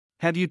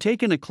Have you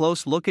taken a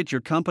close look at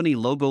your company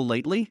logo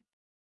lately?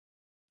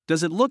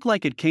 Does it look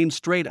like it came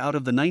straight out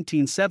of the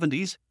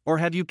 1970s, or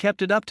have you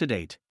kept it up to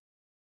date?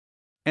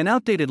 An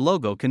outdated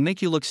logo can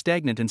make you look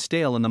stagnant and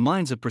stale in the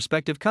minds of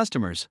prospective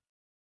customers.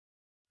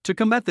 To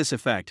combat this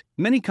effect,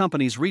 many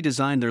companies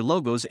redesign their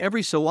logos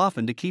every so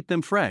often to keep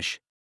them fresh.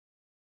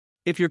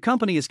 If your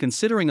company is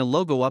considering a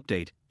logo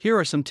update, here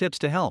are some tips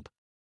to help.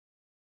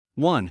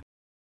 1.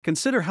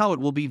 Consider how it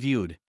will be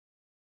viewed.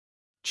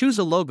 Choose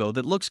a logo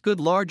that looks good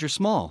large or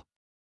small.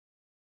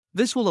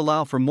 This will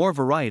allow for more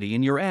variety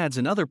in your ads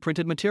and other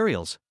printed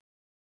materials.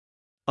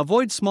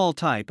 Avoid small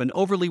type and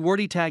overly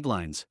wordy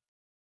taglines.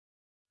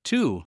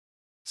 2.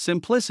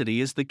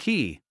 Simplicity is the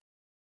key.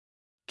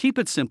 Keep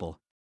it simple.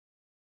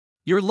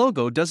 Your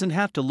logo doesn't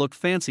have to look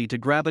fancy to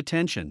grab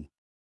attention.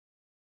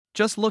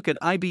 Just look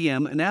at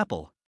IBM and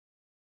Apple.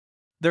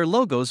 Their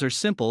logos are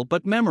simple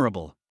but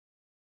memorable.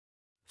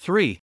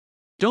 3.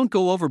 Don't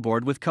go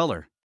overboard with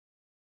color.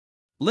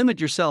 Limit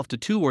yourself to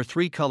 2 or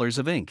 3 colors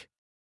of ink.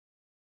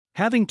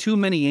 Having too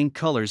many ink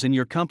colors in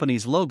your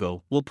company's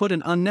logo will put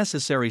an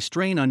unnecessary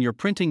strain on your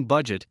printing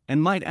budget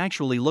and might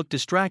actually look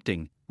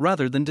distracting,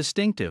 rather than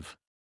distinctive.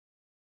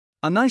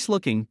 A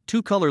nice-looking,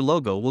 2-color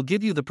logo will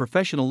give you the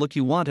professional look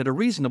you want at a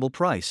reasonable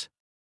price.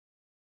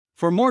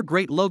 For more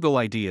great logo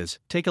ideas,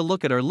 take a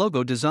look at our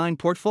logo design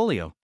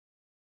portfolio.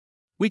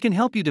 We can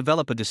help you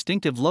develop a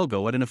distinctive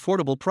logo at an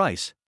affordable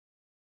price.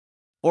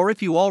 Or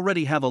if you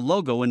already have a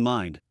logo in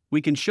mind,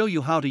 we can show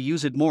you how to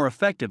use it more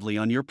effectively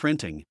on your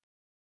printing.